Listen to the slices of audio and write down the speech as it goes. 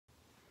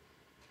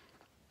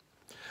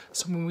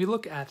So when we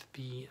look at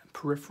the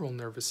peripheral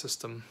nervous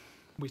system,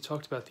 we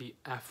talked about the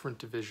afferent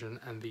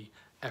division and the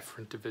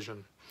efferent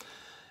division.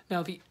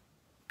 Now the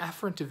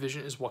afferent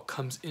division is what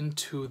comes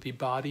into the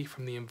body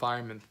from the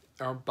environment.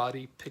 Our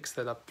body picks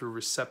that up through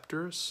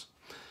receptors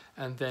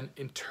and then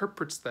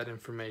interprets that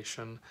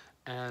information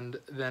and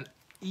then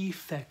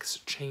effects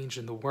change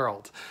in the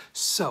world.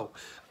 So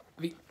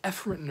the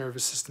efferent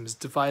nervous system is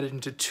divided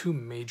into two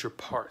major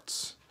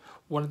parts.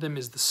 One of them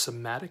is the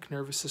somatic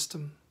nervous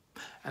system,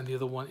 and the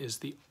other one is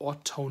the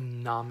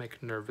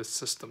autonomic nervous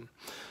system.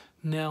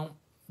 Now,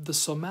 the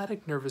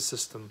somatic nervous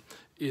system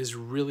is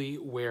really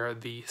where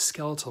the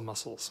skeletal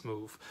muscles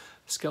move.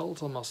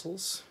 Skeletal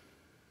muscles,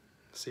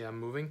 see I'm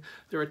moving,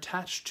 they're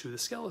attached to the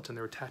skeleton,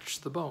 they're attached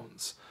to the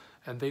bones,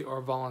 and they are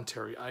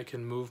voluntary. I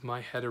can move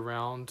my head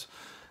around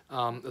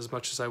as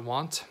much as I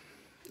want.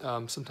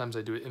 Sometimes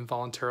I do it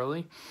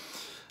involuntarily.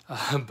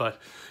 But,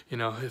 you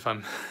know, if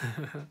I'm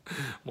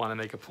want to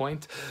make a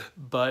point.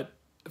 But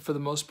for the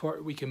most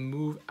part, we can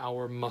move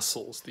our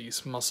muscles,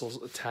 these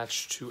muscles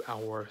attached to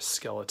our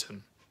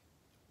skeleton.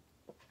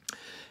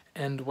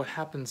 And what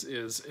happens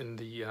is in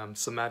the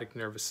somatic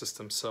nervous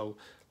system, so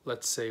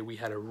let's say we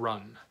had a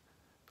run,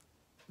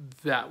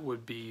 that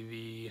would be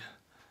the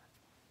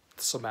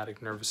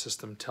somatic nervous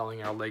system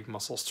telling our leg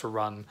muscles to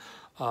run.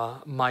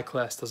 My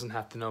class doesn't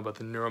have to know about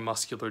the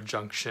neuromuscular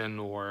junction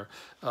or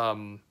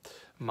myosin,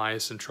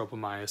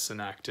 tropomyosin,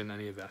 actin,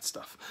 any of that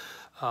stuff.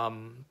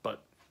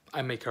 But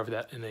I may cover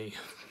that in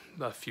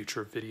a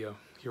future video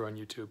here on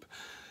YouTube.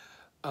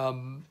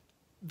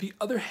 The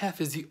other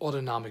half is the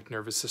autonomic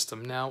nervous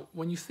system. Now,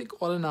 when you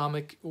think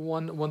autonomic,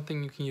 one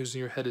thing you can use in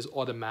your head is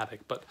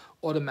automatic, but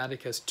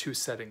automatic has two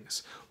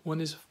settings.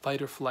 One is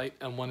fight or flight,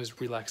 and one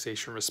is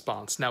relaxation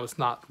response. Now, it's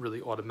not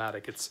really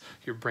automatic. It's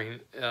your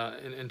brain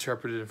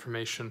interpreted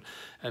information,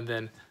 and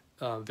then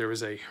there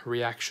is a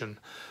reaction.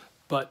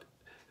 But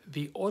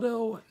the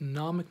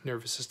autonomic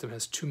nervous system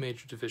has two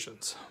major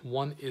divisions.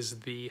 One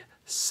is the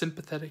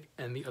sympathetic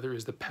and the other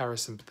is the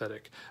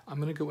parasympathetic. I'm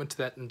going to go into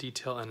that in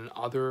detail in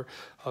another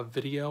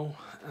video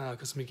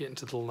because we get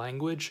into the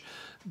language.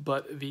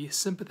 But the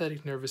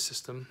sympathetic nervous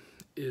system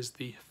is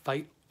the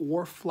fight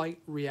or flight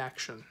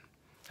reaction.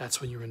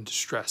 That's when you're in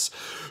distress.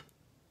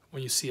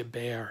 When you see a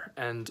bear,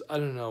 and I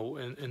don't know,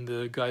 in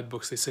the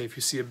guidebooks they say if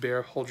you see a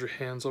bear, hold your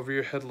hands over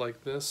your head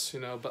like this, you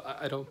know, but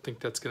I don't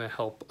think that's going to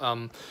help.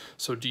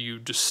 So do you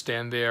just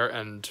stand there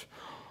and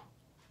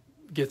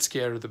get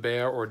scared of the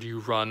bear, or do you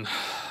run?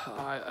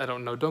 I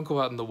don't know. Don't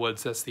go out in the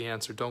woods. That's the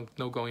answer.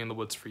 No going in the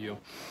woods for you.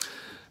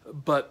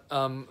 But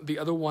the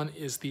other one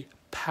is the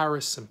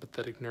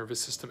parasympathetic nervous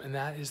system, and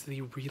that is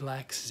the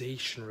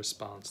relaxation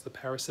response. The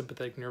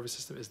parasympathetic nervous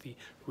system is the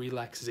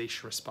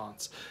relaxation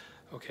response.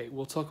 Okay,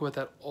 we'll talk about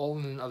that all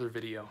in another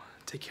video.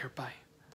 Take care, bye.